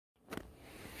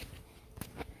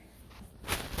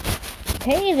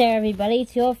Hey there everybody,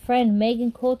 it's your friend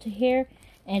Megan Coulter here,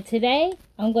 and today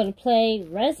I'm going to play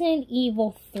Resident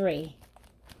Evil 3.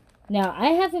 Now, I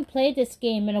haven't played this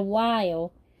game in a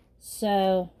while,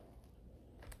 so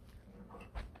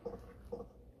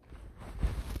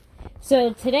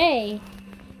today,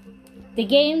 the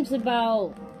game's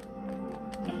about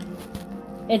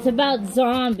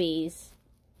zombies,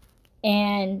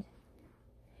 and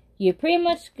you pretty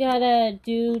much gotta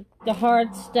do the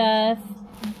hard stuff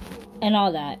and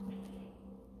all that.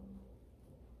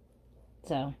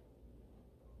 So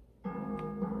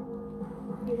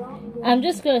I'm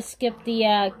just gonna skip the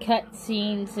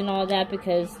cutscenes and all that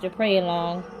because they're pretty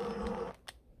long.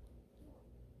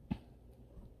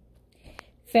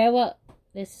 Farewell.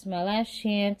 This is my last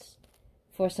chance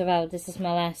for survival. This is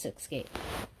my last escape.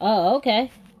 Oh, okay.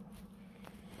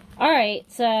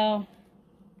 Alright, so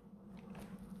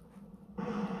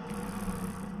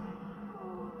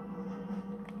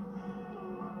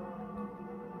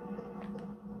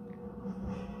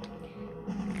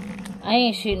I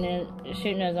ain't shooting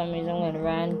those zombies. I'm gonna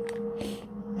run.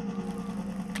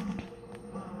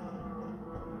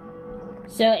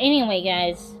 So anyway,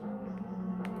 guys.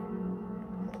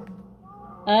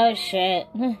 Oh shit.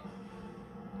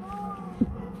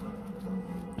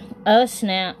 Oh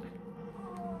snap.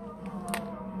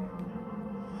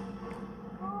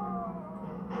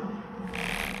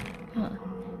 Huh.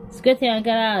 It's a good thing I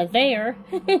got out of there.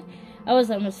 I was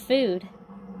almost food.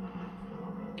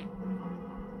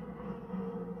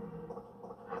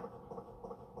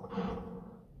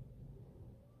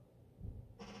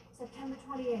 September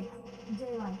 28th,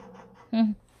 daylight.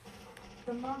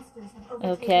 The monsters have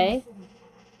overtaken Okay.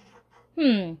 the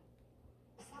city.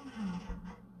 Somehow,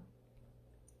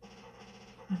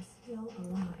 I'm still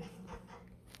alive.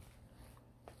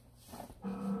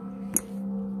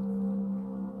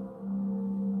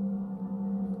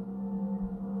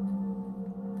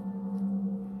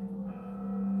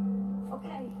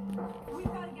 Okay, we've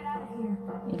got to get out of here.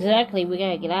 Exactly, we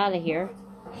gotta get out of here.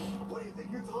 What do you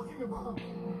think you're talking about?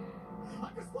 I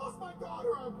just lost my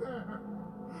daughter out there.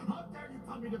 How dare you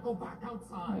tell me to go back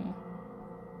outside?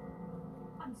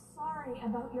 I'm sorry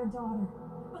about your daughter,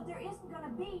 but there isn't going to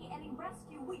be any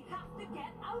rescue. We have to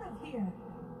get out of here.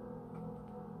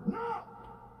 No!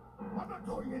 I'm not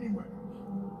going anywhere.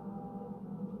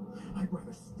 I'd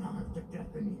rather starve to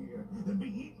death in here than be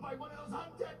eaten by one of those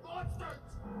undead monsters.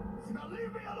 Now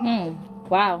leave me alone.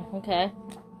 Wow, okay.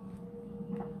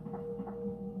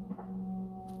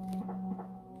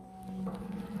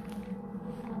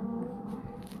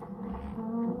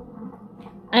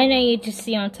 I know you just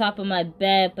see on top of my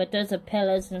bed, but those are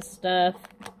pillows and stuff.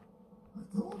 I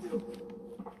told you.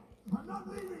 I'm not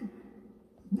leaving.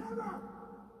 Never.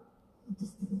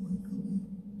 Just get away from me.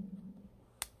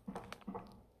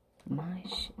 My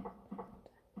shit.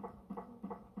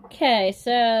 Okay,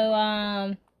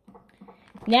 so,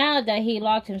 now that he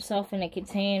locked himself in a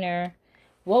container,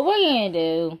 what we're gonna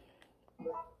do...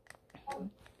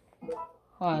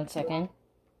 Hold on a second.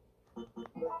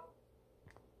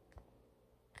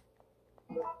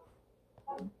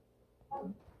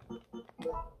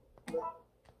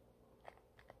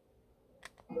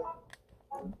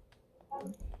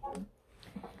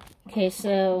 Okay,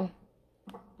 so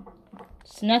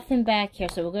there's nothing back here,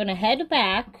 so we're gonna head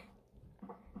back,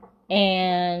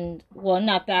 and well,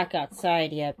 not back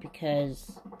outside yet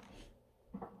because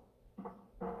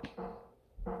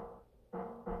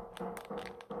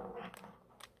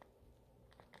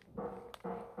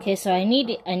okay, so I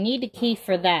need a key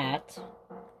for that.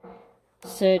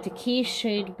 So the key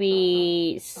should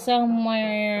be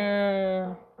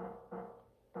somewhere,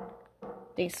 I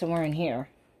think somewhere in here.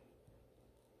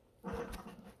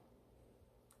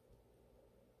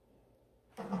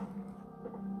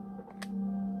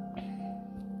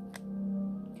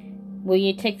 Will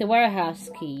you take the warehouse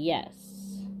key? Yes.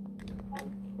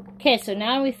 Okay, so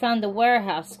now we found the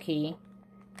warehouse key.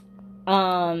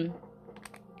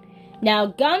 Now,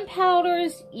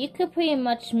 gunpowders, you could pretty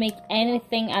much make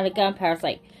anything out of gunpowders,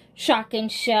 like shotgun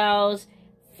shells,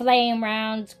 flame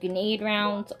rounds, grenade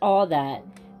rounds, all that.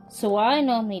 So what I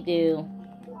normally do,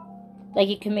 like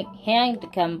you can make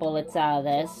handgun bullets out of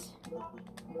this.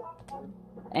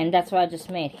 And that's what I just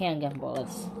made, handgun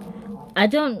bullets. I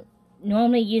don't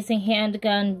normally use a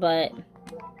handgun, but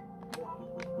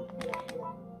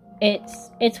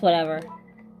it's whatever.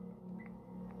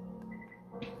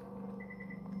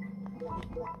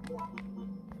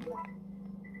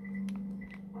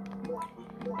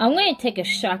 I'm going to take a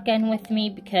shotgun with me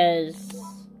because...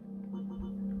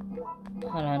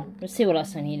 Hold on. Let's see what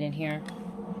else I need in here.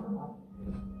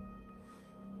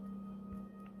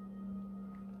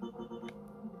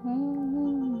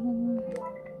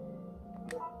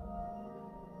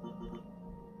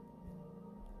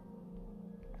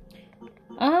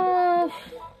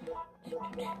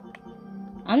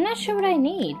 I'm not sure what I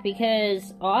need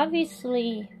because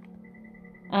obviously,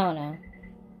 I don't know.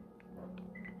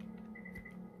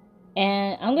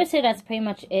 And I'm gonna say that's pretty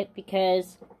much it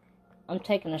because I'm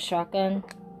taking a shotgun.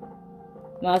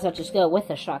 Might as well just go with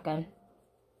a shotgun.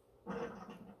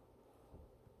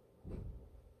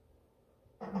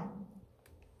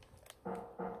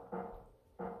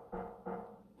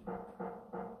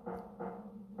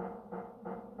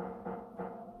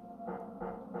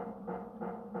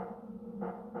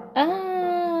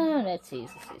 Let's see.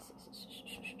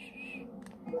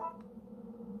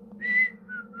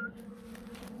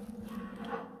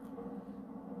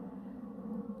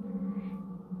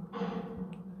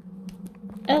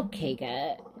 Okay,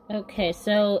 guys. Okay,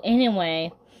 so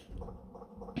anyway,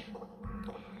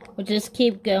 we'll just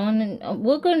keep going, and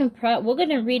we're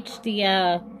gonna reach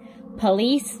the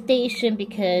police station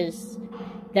because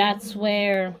that's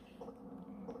where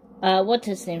what's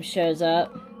his name shows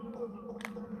up.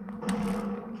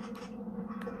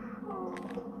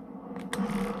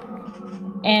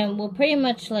 And we'll pretty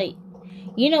much, like,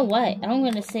 you know what? I'm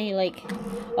gonna say, like,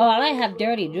 oh, I have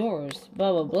dirty drawers,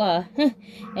 blah, blah, blah.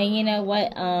 And you know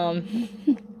what?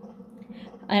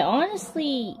 I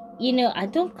honestly, you know, I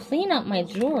don't clean up my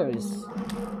drawers.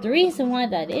 The reason why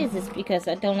that is because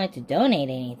I don't like to donate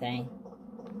anything.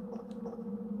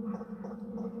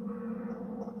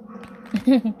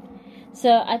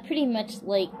 So I pretty much,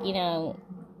 like, you know,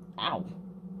 ow.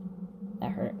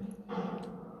 That hurt.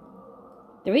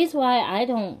 The reason why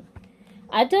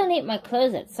I donate my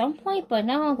clothes at some point, but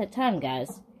not all the time,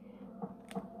 guys.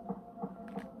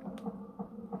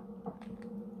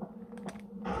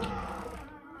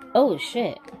 Oh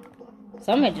shit.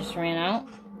 Somebody just ran out.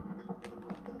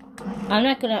 I'm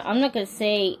not gonna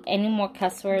say any more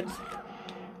cuss words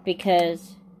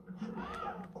because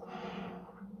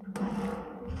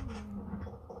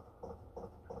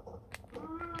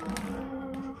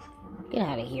get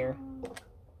out of here.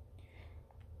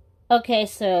 Okay,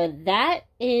 so that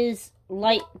is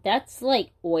that's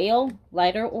like oil,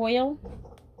 lighter oil.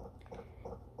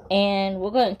 And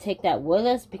we're going to take that with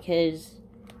us because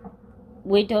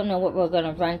we don't know what we're going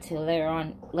to run to later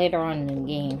on in the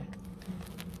game.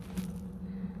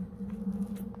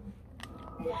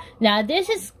 Now, this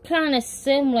is kind of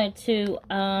similar to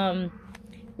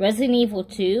Resident Evil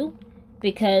 2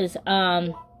 because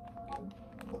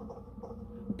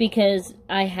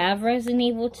I have Resident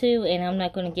Evil 2 and I'm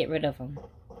not going to get rid of them.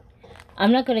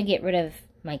 I'm not going to get rid of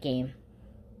my game.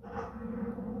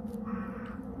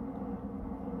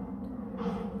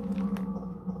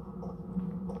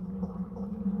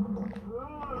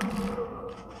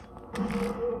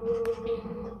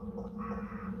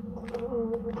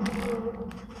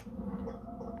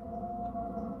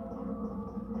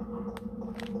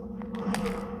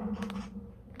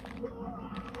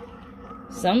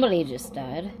 Somebody just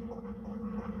died.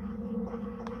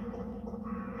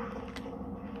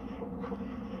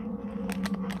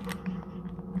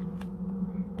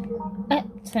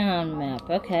 Town map,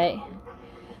 okay.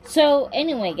 So,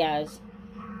 anyway, guys.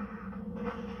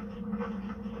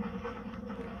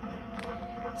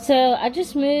 So, I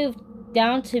just moved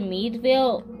down to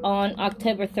Meadville on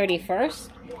October 31st.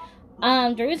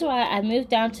 The reason why I moved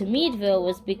down to Meadville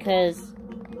was because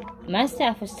my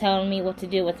staff was telling me what to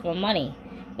do with my money.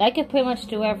 I could pretty much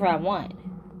do whatever I want.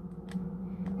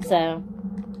 So.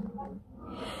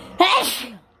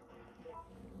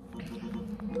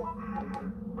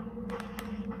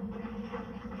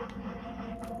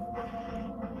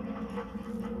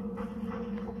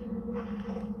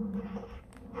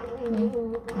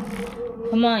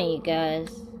 Come on, you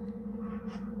guys.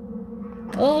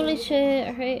 Holy shit.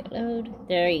 Alright, load.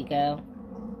 There you go.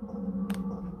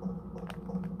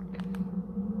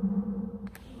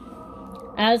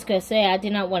 I was gonna say I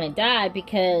did not want to die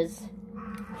because...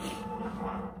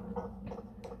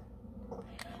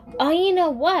 Oh, you know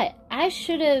what? I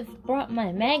should have brought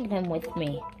my Magnum with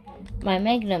me. My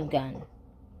Magnum gun.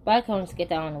 But I can always get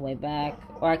that on the way back.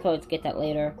 Or I can always get that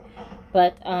later.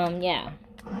 But, yeah.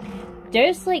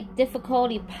 There's, like,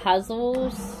 difficulty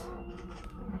puzzles.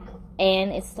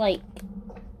 And it's like...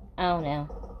 I don't know.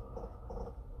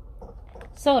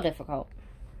 So difficult.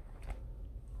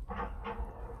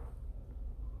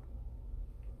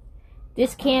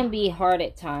 This can be hard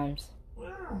at times.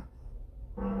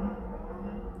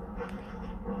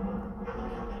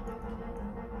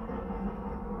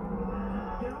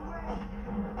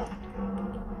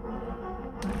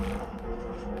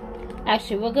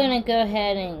 Actually, we're gonna go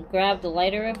ahead and grab the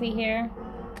lighter over here.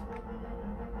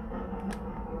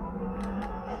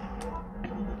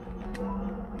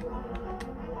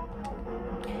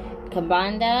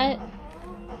 Combine that.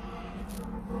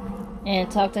 and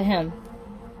talk to him.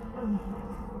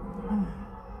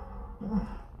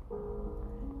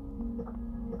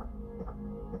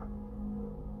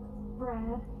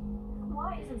 Brad,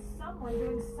 why isn't someone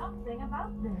doing something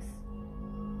about this?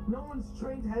 No one's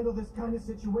trained to handle this kind of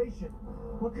situation.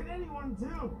 What can anyone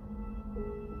do?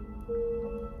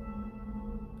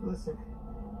 Listen,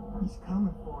 he's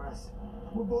coming for us.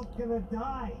 We're both gonna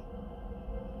die.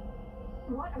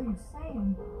 What are you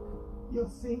saying? You'll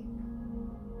see.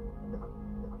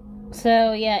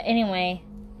 So, yeah, anyway.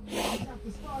 Got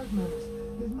the stars members.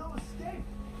 There's no escape.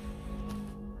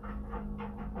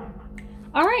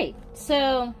 Alright,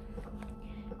 so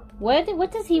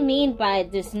what does he mean by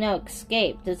there's no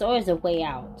escape? There's always a way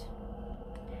out.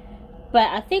 But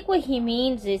I think what he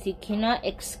means is you cannot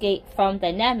escape from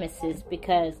the Nemesis,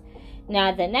 because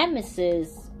now the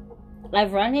Nemesis,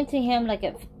 I've run into him like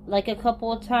a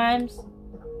couple of times,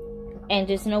 and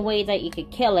there's no way that you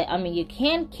could kill it. I mean, you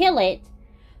can kill it,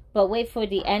 but wait for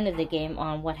the end of the game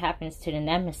on what happens to the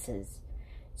Nemesis.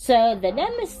 So the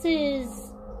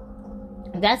Nemesis,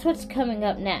 that's what's coming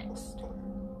up next.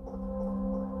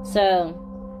 So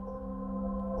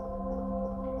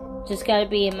just gotta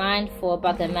be mindful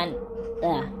about the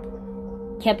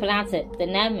can't pronounce it, the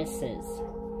Nemesis.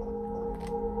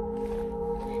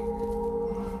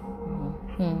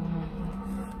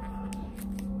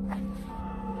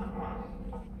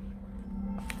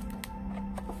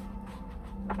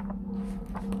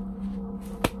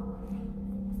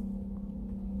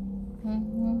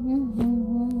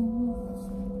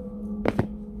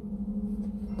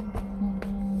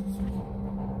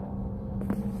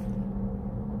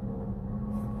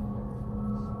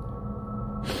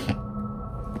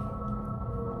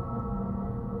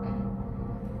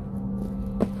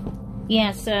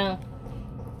 Yeah, so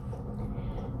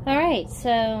alright,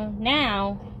 so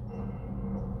now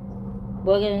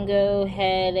we're gonna go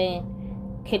ahead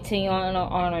and continue on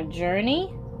our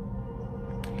journey,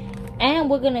 and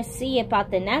we're gonna see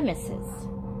about the Nemesis,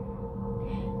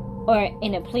 or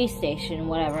in a police station,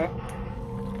 whatever.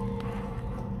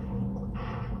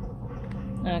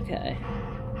 Okay.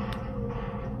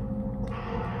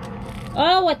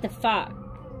 Oh, what the fuck?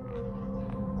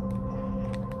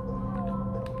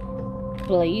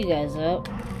 Blow you guys up.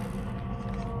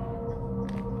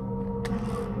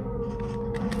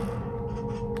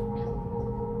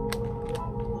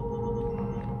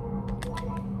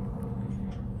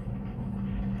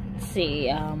 Let's see,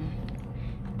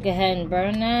 go ahead and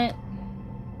burn that.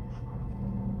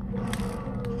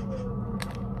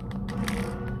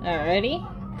 Alrighty.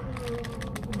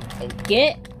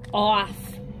 Get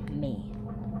off me.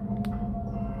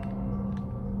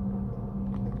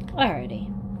 Alrighty.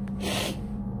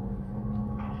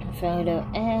 Photo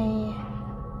A.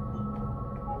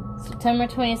 September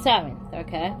 27th,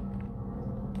 okay.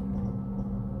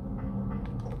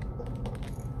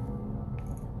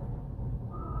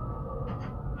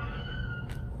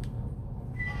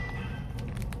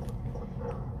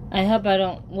 I hope I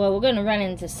don't. Well, we're gonna run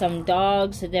into some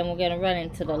dogs, and then we're gonna run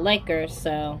into the Lakers,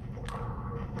 so.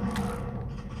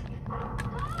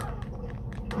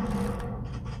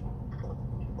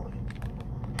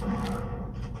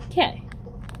 Okay.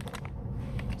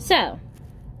 So,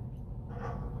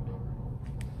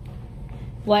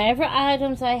 whatever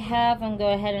items I have, I'm going to go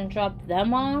ahead and drop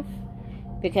them off,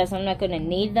 because I'm not going to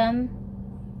need them.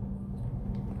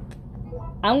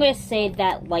 I'm going to save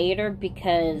that later,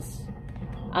 because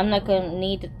I'm not going to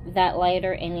need that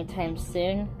later anytime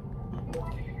soon.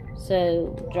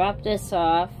 So, drop this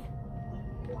off.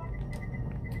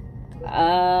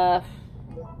 I'm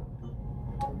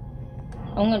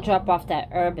going to drop off that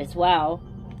herb as well.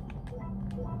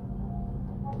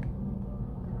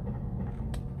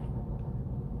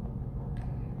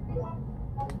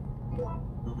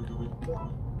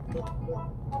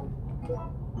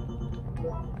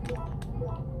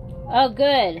 Oh,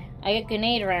 good. I get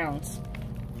grenade rounds.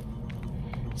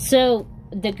 So,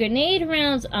 the grenade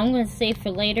rounds I'm going to save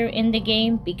for later in the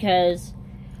game, because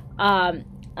I'm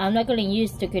not going to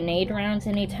use the grenade rounds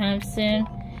anytime soon.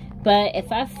 But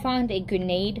if I find a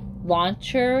grenade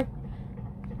launcher,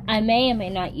 I may or may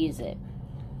not use it.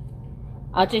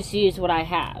 I'll just use what I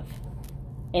have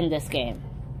in this game.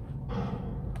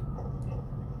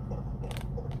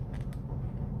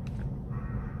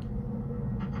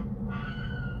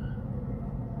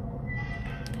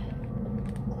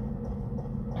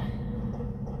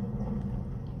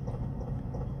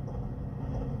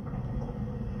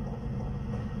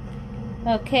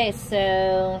 Okay,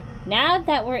 so now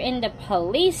that we're in the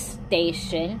police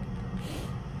station,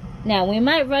 now we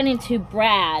might run into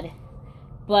Brad,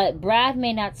 but Brad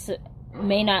may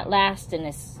not last in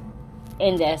this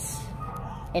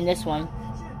in this one.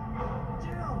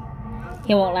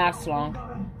 He won't last long.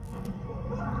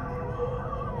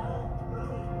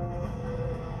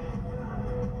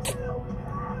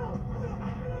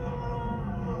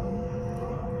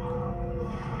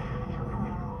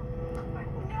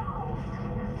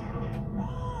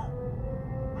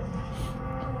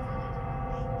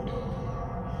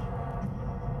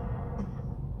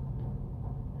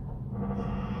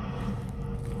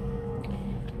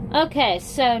 Okay,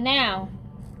 so now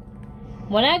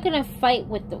we're not gonna fight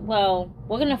with the, well,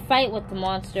 we're gonna fight with the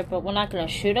monster, but we're not gonna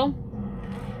shoot him.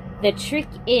 The trick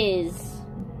is,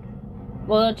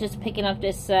 we're just picking up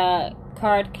this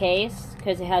card case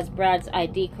because it has Brad's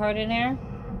ID card in there,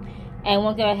 and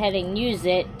we'll go ahead and use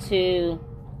it to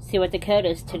see what the code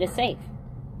is to the safe.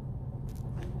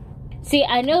 See,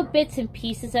 I know bits and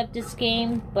pieces of this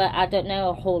game, but I don't know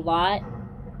a whole lot.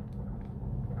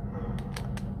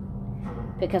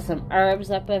 Because some herbs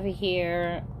up over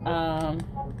here.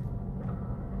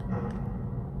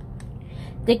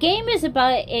 The game is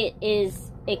about, it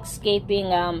is escaping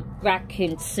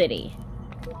Raccoon City.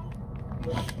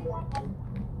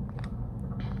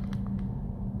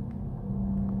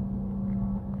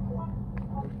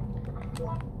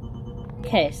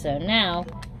 Okay, so now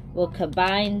we'll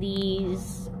combine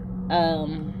these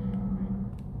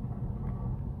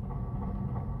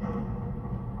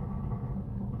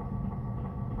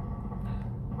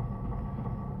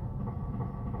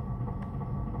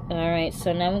alright,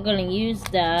 so now we're going to use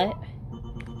that.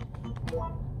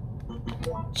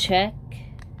 Check.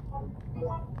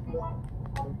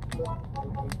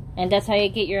 And that's how you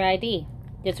get your ID.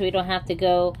 Just so we don't have to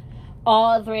go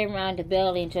all the way around the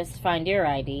building just to find your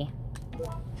ID.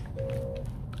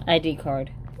 ID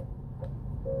card.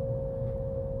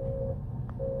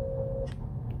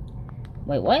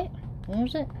 Wait, what? What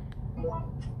was it?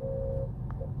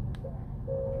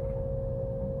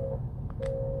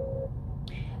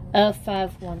 Oh,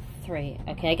 0513.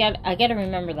 Okay, I gotta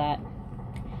remember that.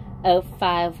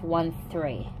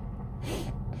 0513.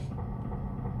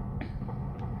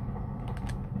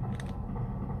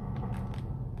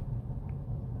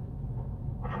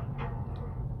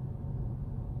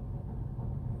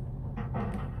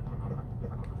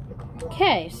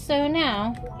 Okay, so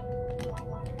now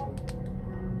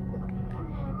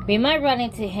we might run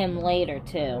into him later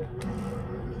too.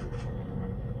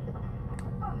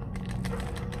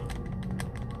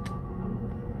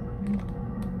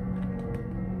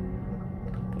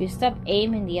 You stop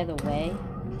aiming the other way.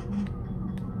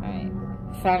 Alright,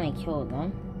 finally killed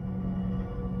them.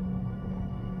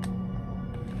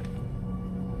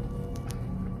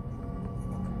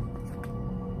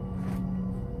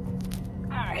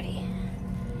 Alrighty.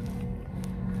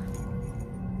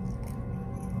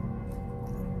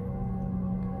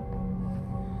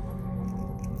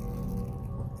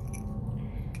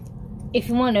 If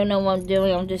you want to know what I'm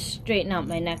doing, I'm just straightening out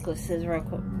my necklaces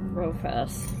real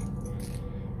fast.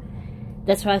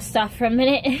 That's why I stopped for a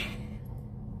minute.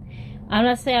 I'm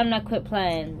not saying I'm not quit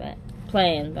playing, but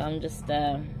I'm just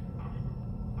let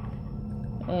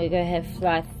me go ahead and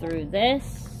fly through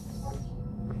this.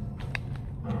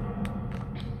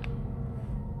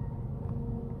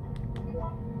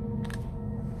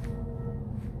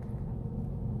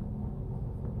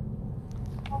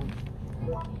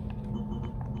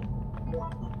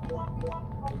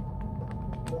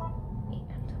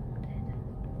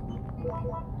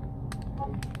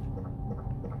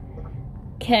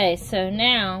 Okay, so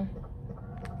now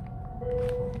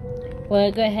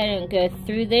we'll go ahead and go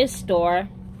through this door,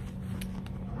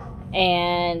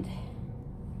 and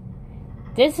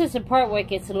this is the part where it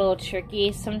gets a little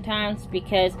tricky sometimes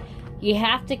because you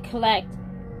have to collect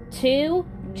 2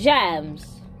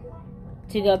 gems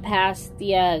to go past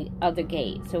the other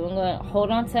gate. So we're going to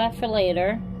hold on to that for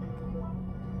later.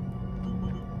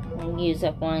 I'm going to use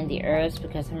up one of the herbs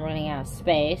because I'm running out of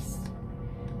space.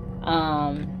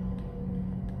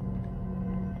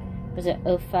 Was it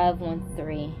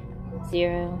 0513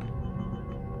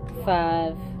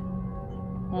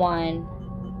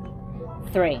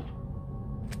 0513?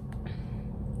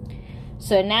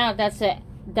 So now that's a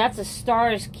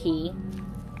STARS key.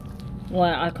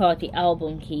 Well, I call it the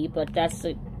album key, but that's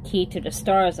the key to the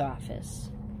STARS office.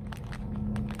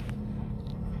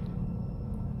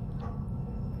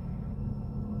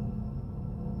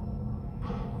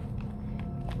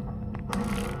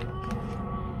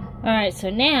 Alright, so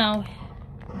now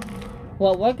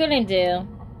what we're gonna do,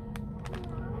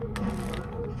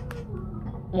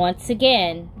 once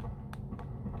again,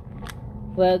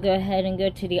 we'll go ahead and go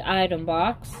to the item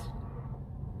box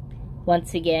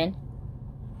once again.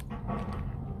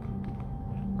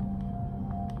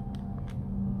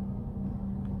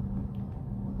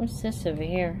 What's this over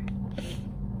here?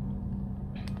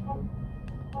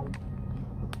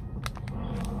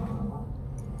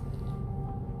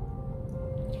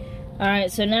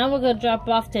 Alright, so now we're gonna drop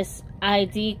off this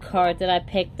ID card that I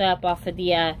picked up off of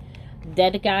the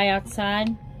dead guy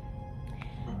outside.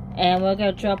 And we're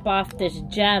gonna drop off this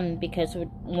gem because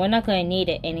we're not gonna need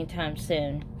it anytime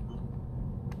soon.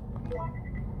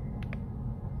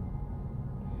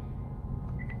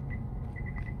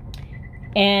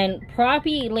 And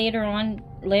probably later on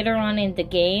in the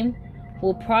game,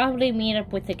 we'll probably meet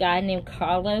up with a guy named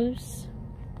Carlos.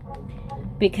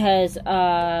 Because,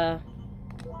 yeah,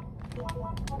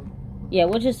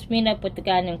 we'll just meet up with the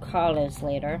guy named Carlos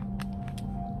later.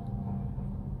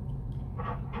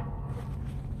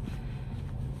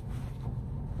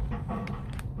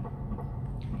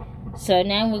 So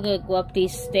now we're going to go up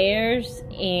these stairs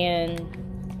and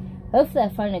hopefully I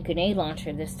find a grenade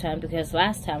launcher this time because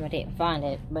last time I didn't find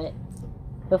it. But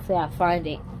hopefully I'll find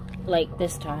it like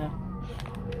this time.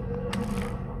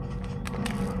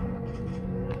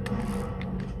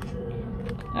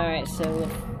 Alright, so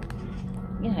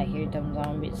yeah, I hear dumb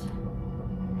zombies.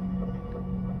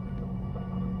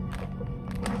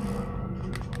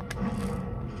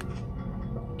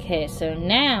 Okay, so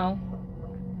now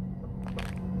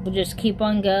we'll just keep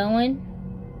on going.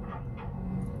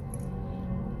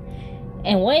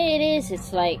 And what it is,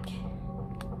 it's like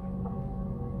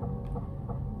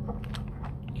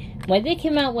when they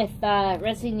came out with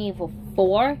Resident Evil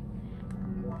 4,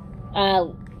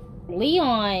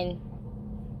 Leon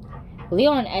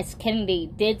S. Kennedy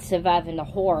did survive in the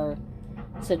horror,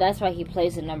 so that's why he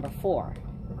plays in number 4.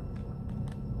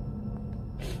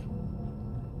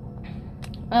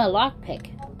 Oh,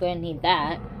 lockpick. Gonna need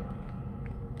that.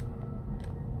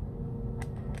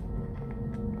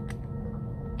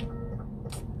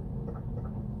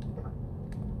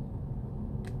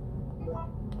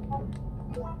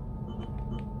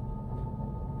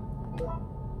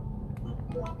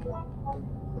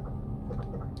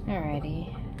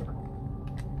 Alrighty.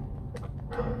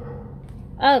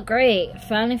 Oh, great.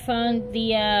 Finally found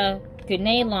the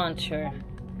grenade launcher.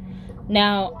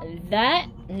 Now,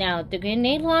 the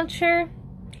grenade launcher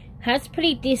has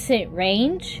pretty decent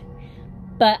range,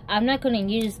 but I'm not going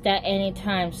to use that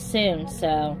anytime soon,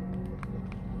 so.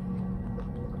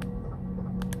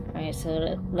 Alright,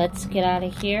 so let's get out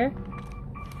of here.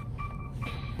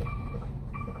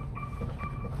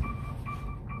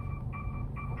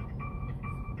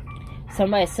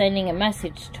 Somebody's sending a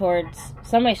message towards...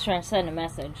 Somebody's trying to send a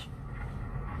message.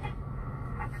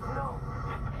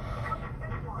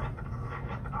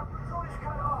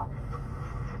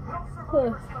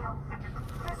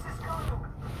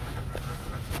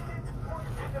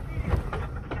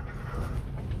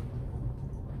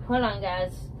 Hold on,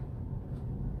 guys.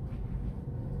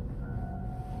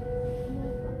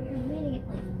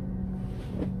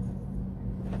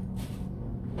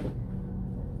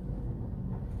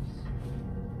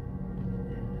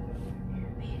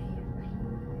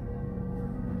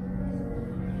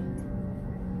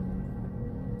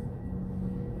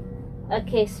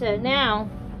 Okay, so now...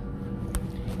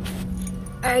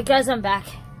 Alright guys, I'm back.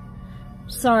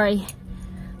 Sorry.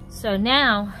 So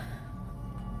now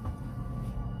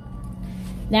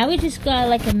we just got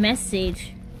like a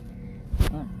message.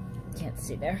 Oh, can't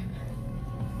see there.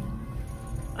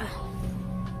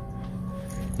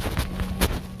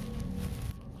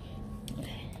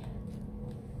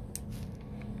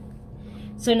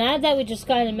 So now that we just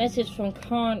got a message from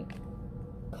Connor,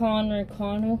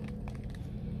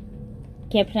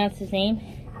 can't pronounce his name,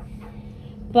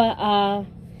 but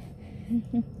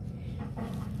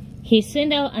he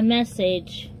sent out a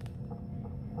message,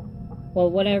 well,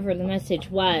 whatever the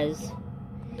message was.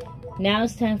 Now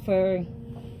it's time for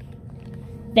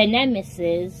the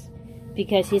Nemesis,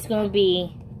 because he's going to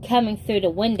be coming through the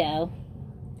window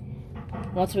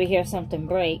once we hear something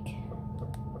break.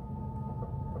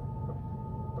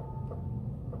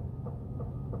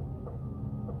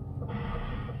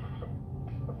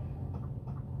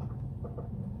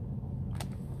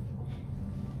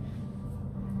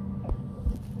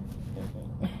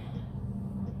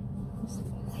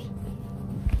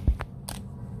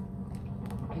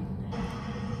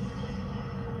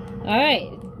 Alright,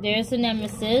 there's the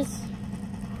Nemesis.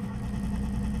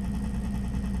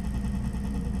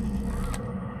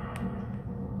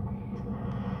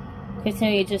 Okay, so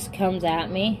he just comes at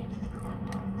me.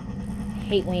 I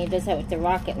hate when he does that with the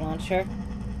rocket launcher.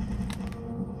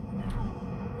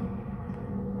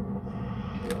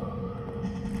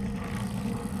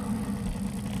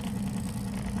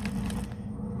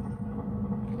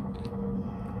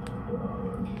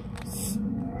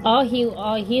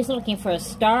 he's looking for a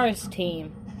Stars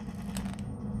team.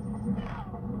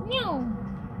 No.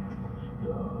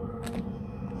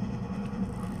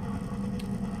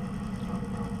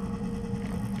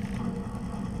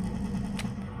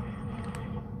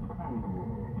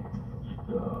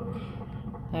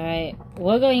 Alright,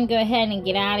 we're going to go ahead and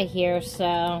get out of here,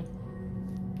 so...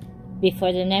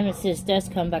 before the Nemesis does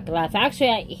come back alive.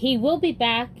 Actually, he will be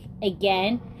back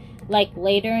again, like,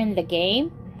 later in the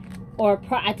game. Or,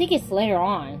 I think it's later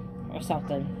on, or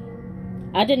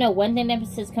something. I don't know when the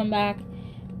Nemesis come back,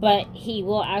 but he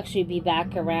will actually be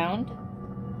back around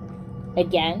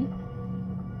again.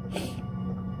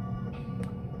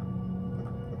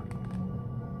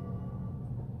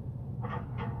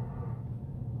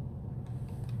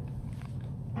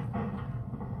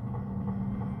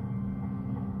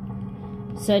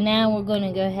 So now we're going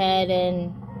to go ahead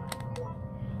and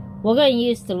we're going to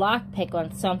use the lockpick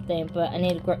on something, but I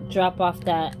need to drop off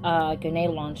that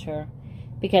grenade launcher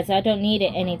because I don't need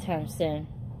it anytime soon.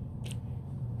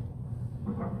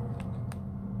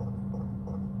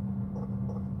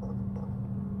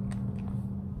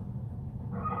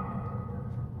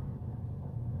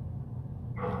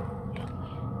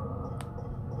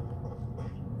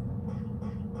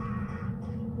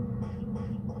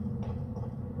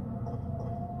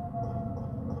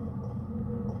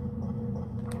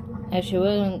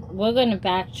 Actually, we're going to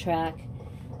backtrack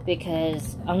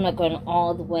because I'm not going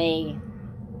all the way.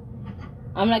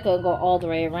 I'm not going to go all the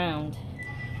way around.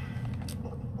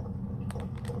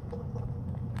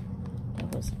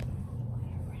 That was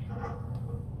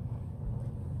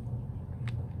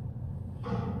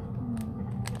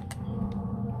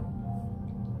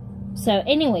so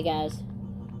anyway, guys,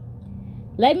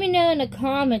 let me know in the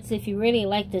comments if you really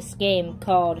like this game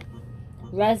called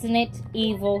Resident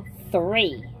Evil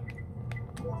 3.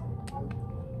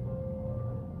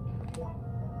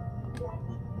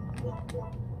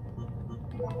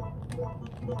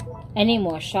 I need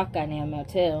more shotgun ammo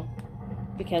too,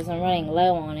 because I'm running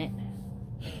low on it.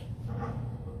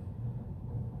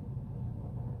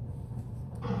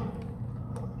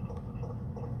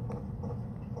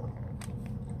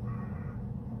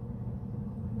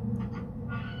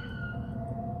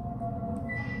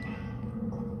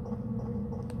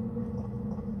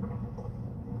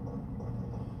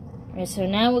 Alright, so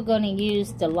now we're going to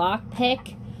use the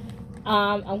lockpick.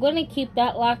 I'm going to keep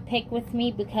that lockpick with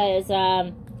me because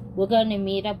we're going to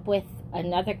meet up with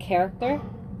another character.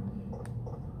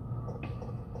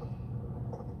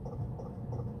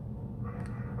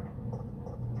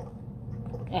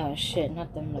 Oh shit,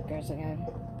 not them lookers again.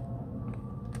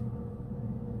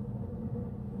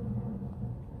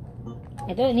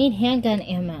 I don't need handgun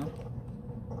ammo.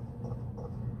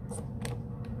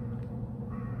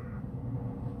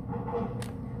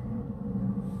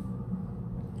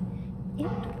 It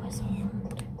was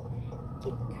hard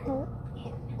to hurt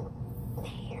in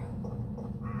there.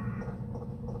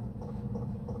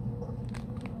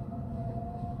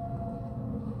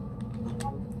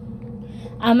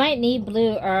 I might need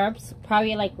blue herbs,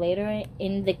 probably like later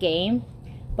in the game.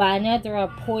 But I know there are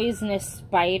poisonous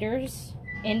spiders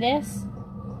in this.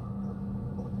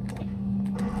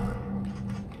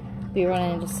 Be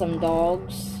running into some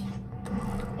dogs.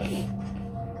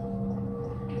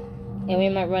 And we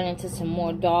might run into some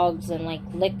more dogs and like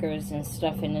lickers and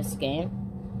stuff in this game.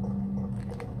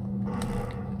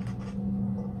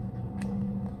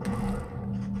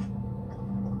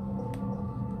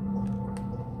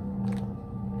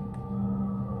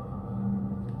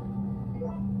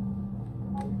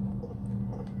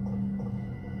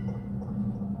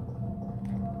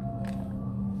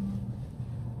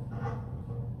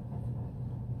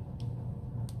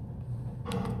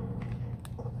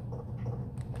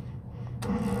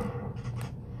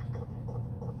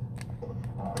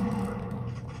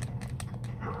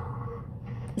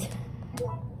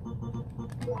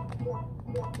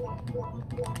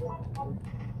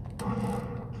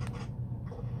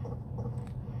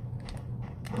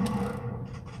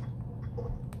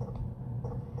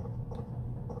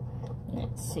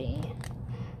 Let's see.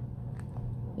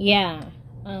 Yeah.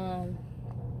 Oh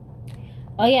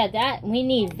yeah, that we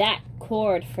need that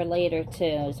cord for later too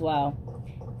as well.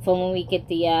 For when we get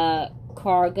the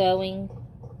car going.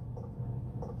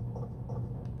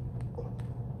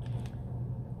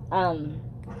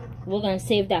 We're gonna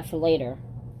save that for later.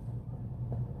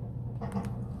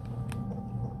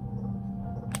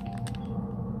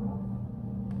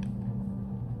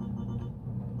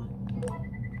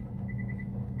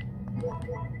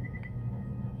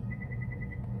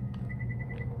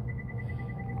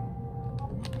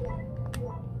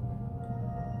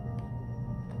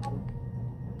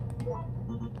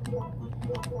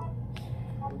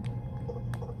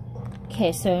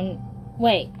 Okay, so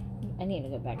wait, I need to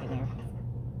go back in there.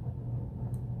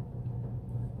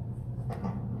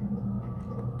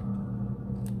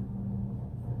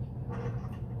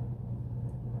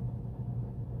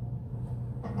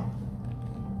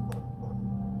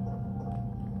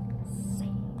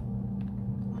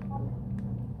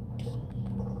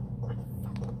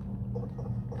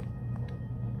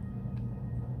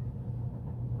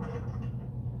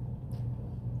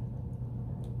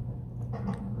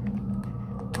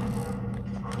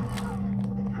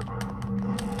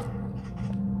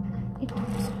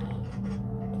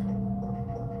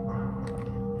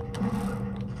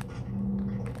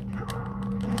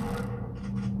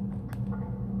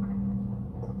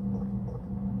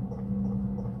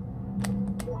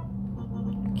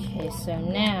 Okay, so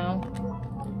now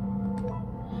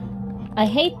I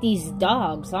hate these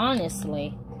dogs,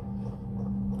 honestly.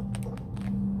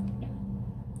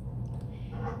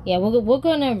 Yeah, we're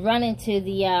gonna run into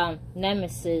the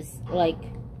Nemesis, like,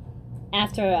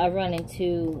 after I run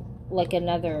into, like,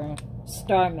 another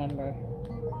star member.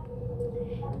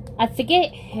 I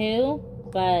forget who,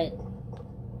 but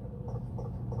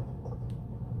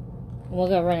we're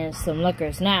gonna run into some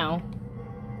lookers now.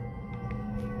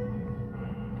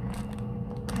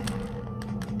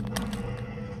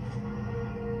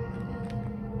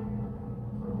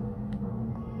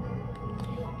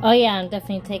 Oh yeah, I'm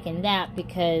definitely taking that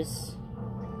because...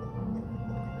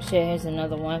 Shit, here's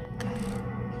another one.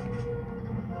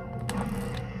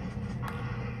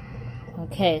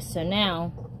 Okay, so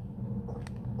now...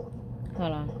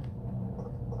 Hold on.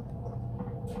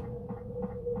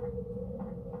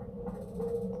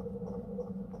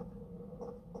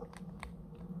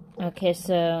 Okay,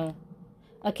 so...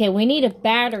 Okay, we need a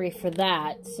battery for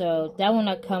that, so that will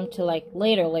not come to, like,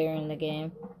 later in the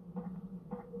game.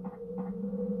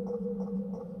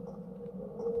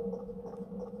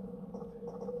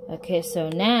 Okay, so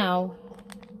now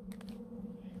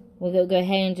we're gonna go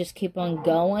ahead and just keep on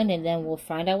going, and then we'll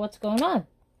find out what's going on.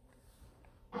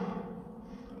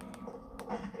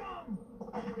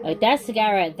 Like, that's the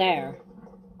guy right there.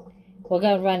 We're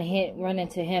gonna run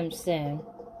into him soon.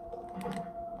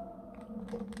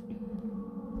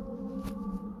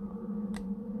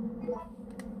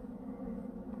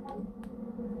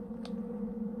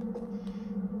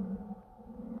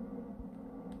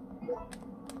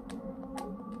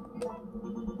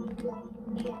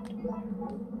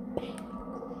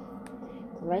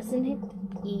 Resident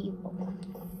Evil.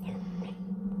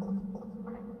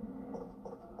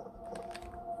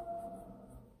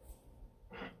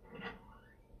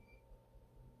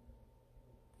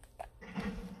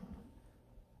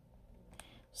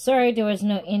 Sorry there was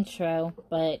no intro,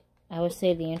 but I will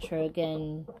say the intro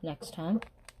again next time.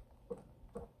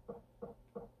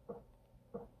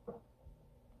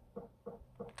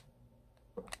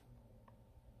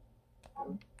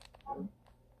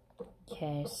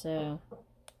 Okay, so...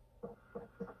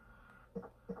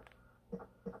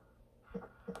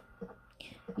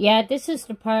 Yeah, this is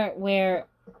the part where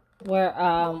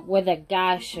the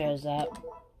guy shows up.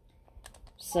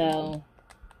 So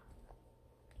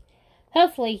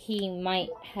hopefully he might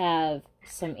have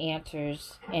some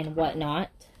answers and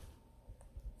whatnot.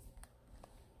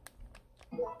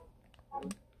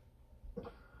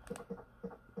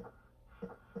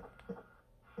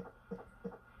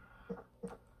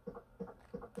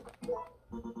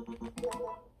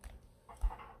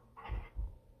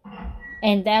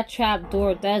 And that trap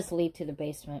door does lead to the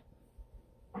basement.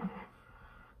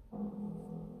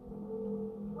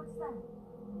 What's that?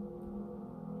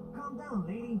 Calm down,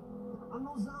 lady. I'm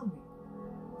no zombie.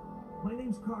 My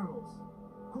name's Carlos,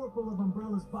 Corporal of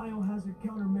Umbrella's Biohazard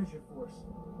Countermeasure Force.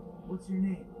 What's your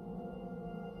name?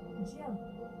 Jim,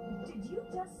 did you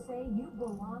just say you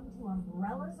belong to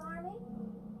Umbrella's army?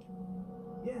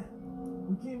 Yeah.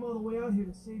 We came all the way out here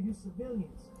to save you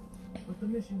civilians. But the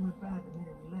mission went bad the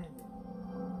minute we landed.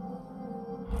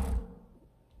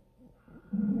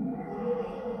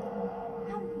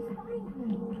 How did you find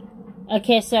me?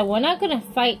 Okay, so we're not gonna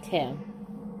fight him.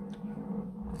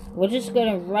 We're just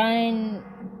gonna run.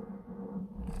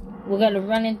 We're gonna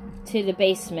run into the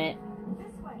basement.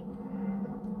 This way.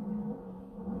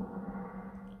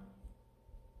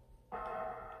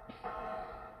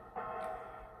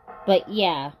 But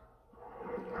yeah.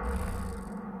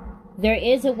 There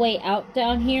is a way out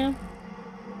down here.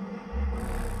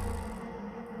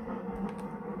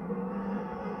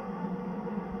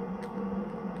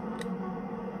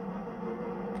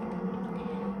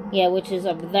 Yeah, which is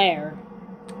up there.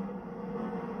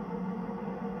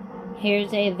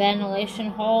 Here's a ventilation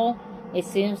hole. It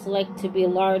seems like to be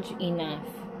large enough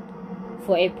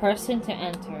for a person to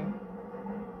enter.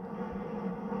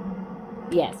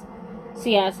 Yes. So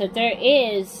yeah, so there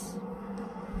is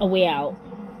a way out.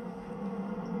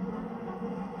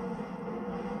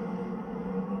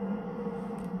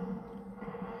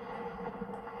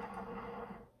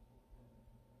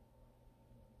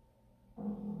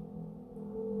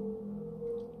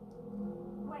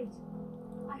 Wait,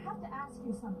 I have to ask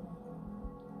you something.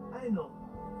 I know.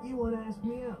 You want to ask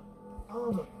me out?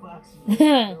 All the foxes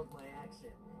love my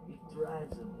accent. It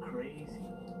drives them crazy.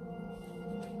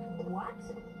 What?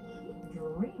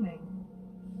 Dreaming.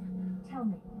 Tell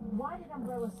me, why did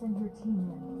Umbrella send your team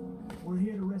in? We're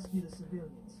here to rescue the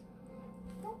civilians.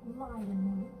 Don't lie to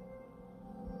me.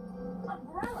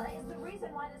 Umbrella is the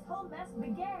reason why this whole mess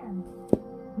began.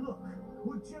 Look,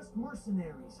 we're just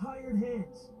mercenaries, hired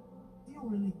hands. Do you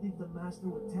really think the master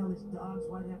would tell his dogs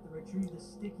why they have to retrieve the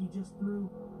stick he just threw?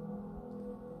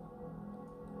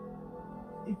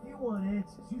 If you want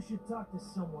answers, you should talk to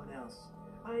someone else.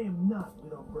 I am not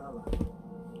with Umbrella.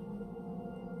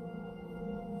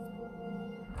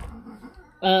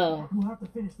 Oh. We'll have to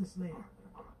finish this later.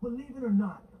 Believe it or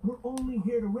not, we're only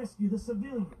here to rescue the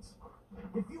civilians.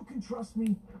 If you can trust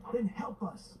me, then help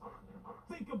us.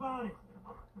 Think about it.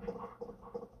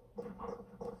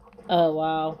 Oh,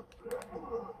 wow.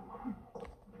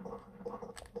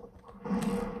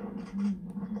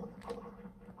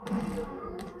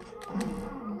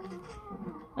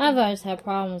 I've always had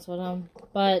problems with them,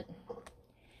 but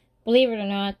believe it or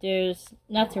not, there's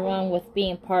nothing wrong with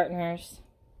being partners.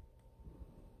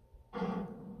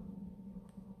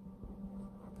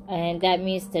 And that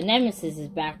means the Nemesis is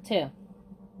back too.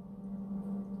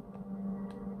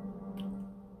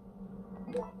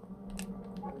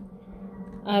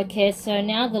 Okay, so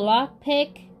now the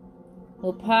lockpick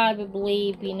will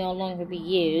probably no longer be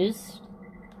used.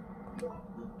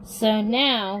 So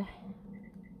now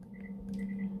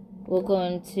we're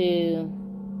going to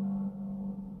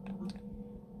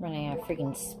running out of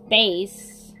freaking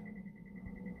space.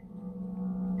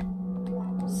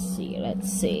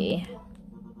 Let's see.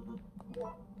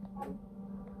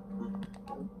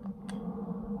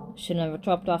 Should never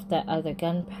dropped off that other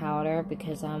gunpowder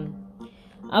because I'm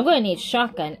gonna need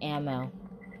shotgun ammo.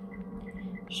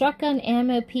 Shotgun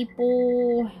ammo,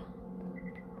 people.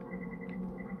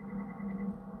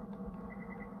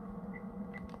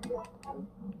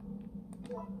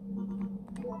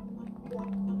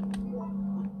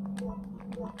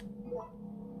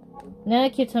 No,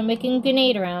 it keeps on making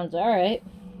grenade rounds. Alright.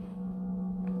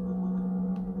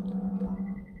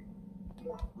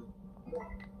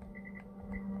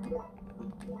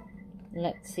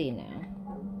 Let's see now.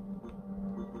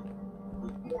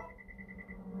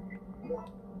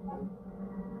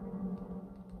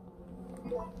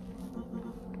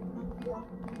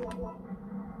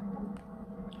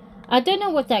 I don't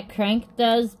know what that crank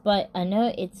does, but I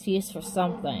know it's used for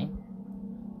something.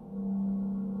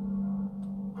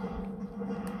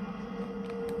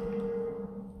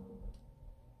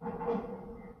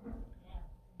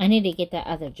 I need to get that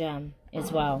other gem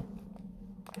as well.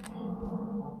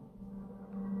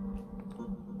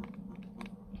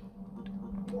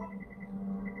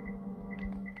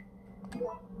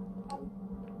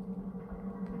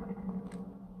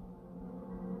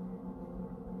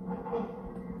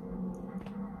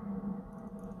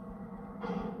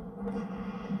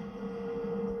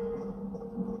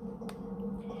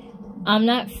 I'm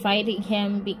not fighting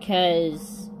him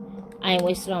because I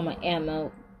wasted all my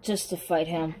ammo just to fight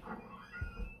him.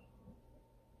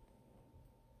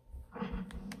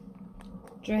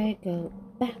 Drago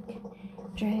back.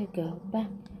 Drago back.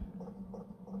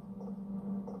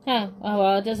 Oh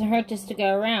well, it doesn't hurt just to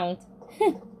go around.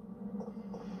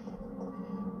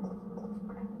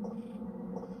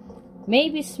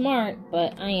 Maybe smart,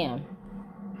 but I am.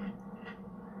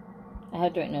 I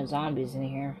hope there ain't no zombies in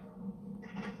here.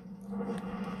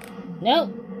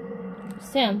 Nope.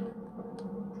 It's him.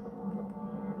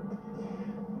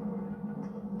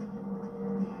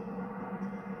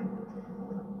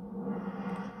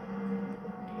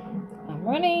 I'm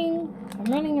running. I'm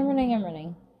running, I'm running, I'm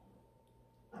running.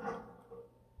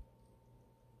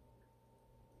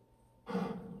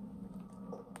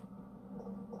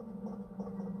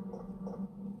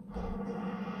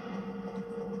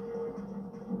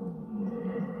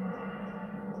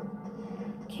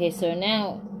 Okay, so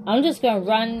now I'm just gonna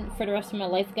run for the rest of my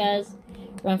life, guys.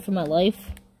 Run for my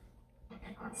life.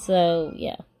 So,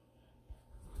 yeah.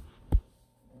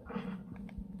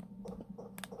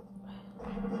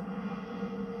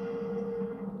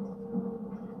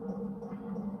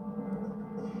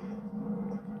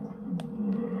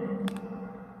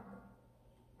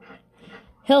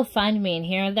 He'll find me in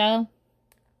here, though.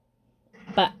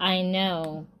 But I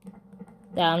know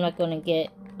that I'm not gonna get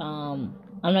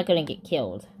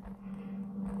killed.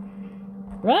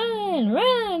 Run,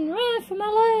 run, run for my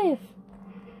life!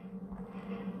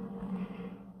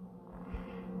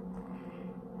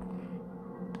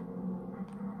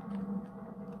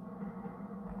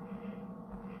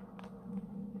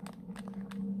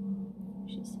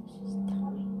 She's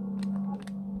tiny.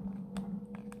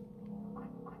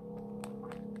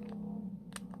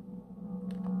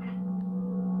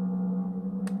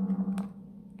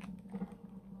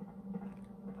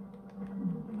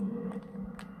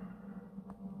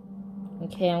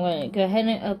 Okay, I'm going to go ahead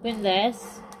and open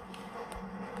this.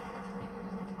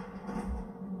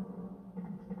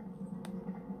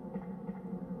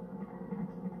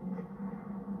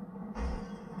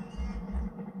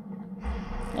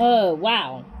 Oh,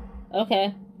 wow.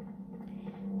 Okay.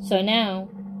 So now...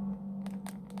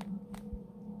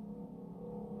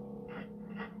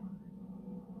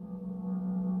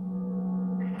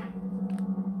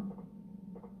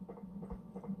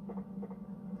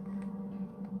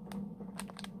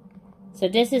 So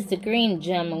this is the green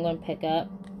gem I'm going to pick up.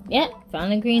 Yep,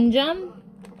 found a green gem.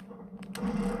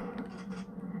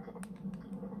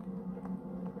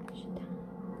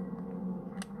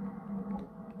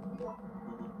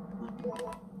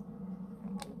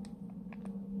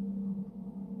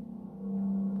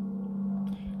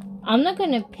 I'm not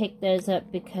going to pick those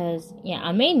up because, yeah,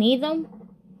 I may need them.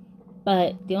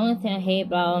 But the only thing I hate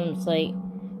about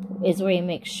them is where you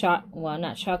make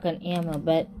not shotgun ammo,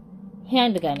 but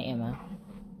handgun ammo.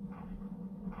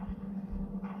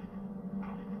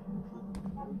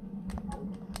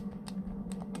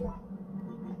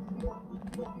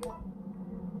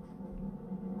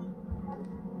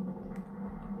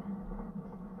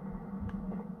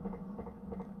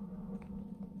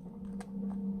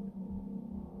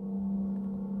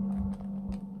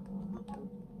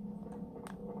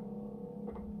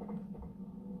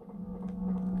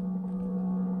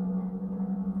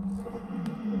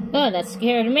 Oh, that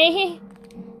scared me.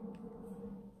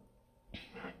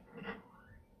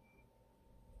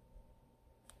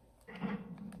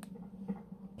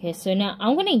 Okay, so now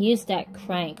I'm going to use that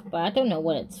crank, but I don't know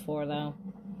what it's for, though.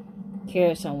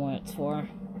 Curious on what it's for.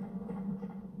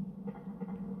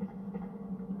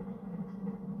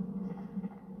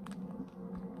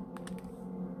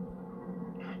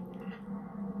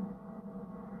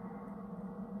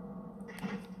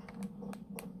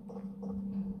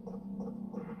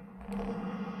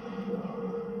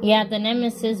 Yeah, the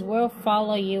Nemesis will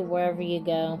follow you wherever you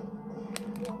go.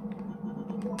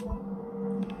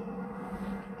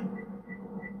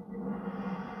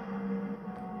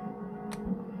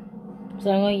 So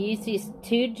I'm going to use these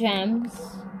 2 gems.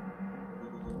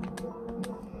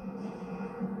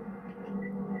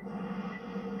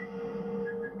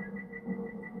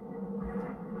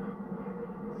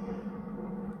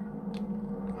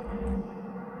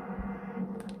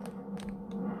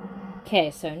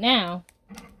 Okay, so now...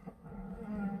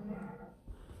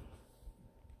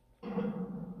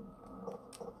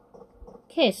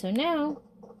 Okay, so now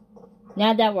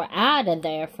that we're out of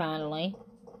there finally,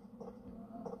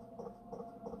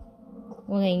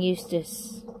 we're going to use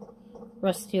this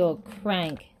rusty old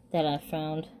crank that I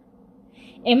found.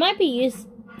 It might be used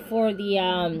for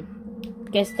the,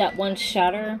 guess that one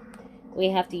shutter. We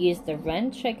have to use the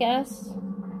wrench, I guess.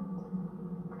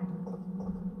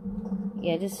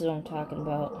 Yeah, this is what I'm talking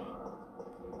about.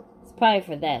 It's probably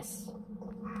for this.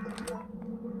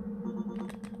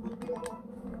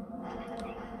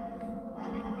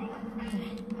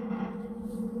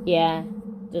 Yeah,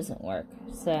 doesn't work.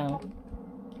 So,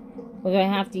 we're going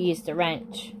to have to use the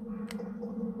wrench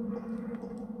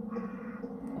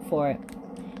for it.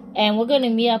 And we're going to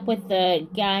meet up with the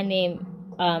guy named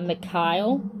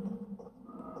Mikhail.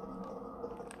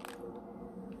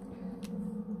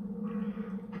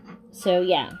 So,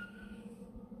 yeah.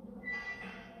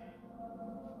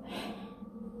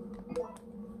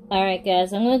 Alright,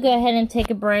 guys. I'm going to go ahead and take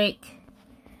a break.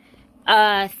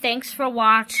 Thanks for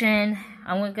watching.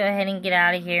 I'm going to go ahead and get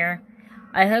out of here.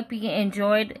 I hope you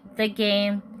enjoyed the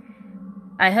game.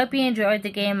 I hope you enjoyed the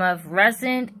game of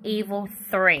Resident Evil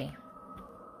 3.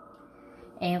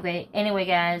 Anyway,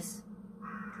 guys.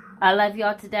 I love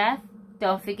y'all to death.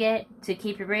 Don't forget to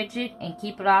keep it rigid and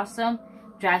keep it awesome.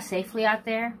 Drive safely out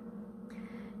there.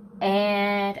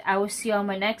 And I will see you on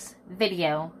my next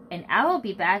video. And I will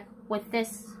be back with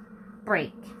this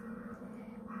break.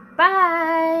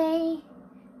 Bye.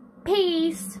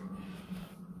 Peace.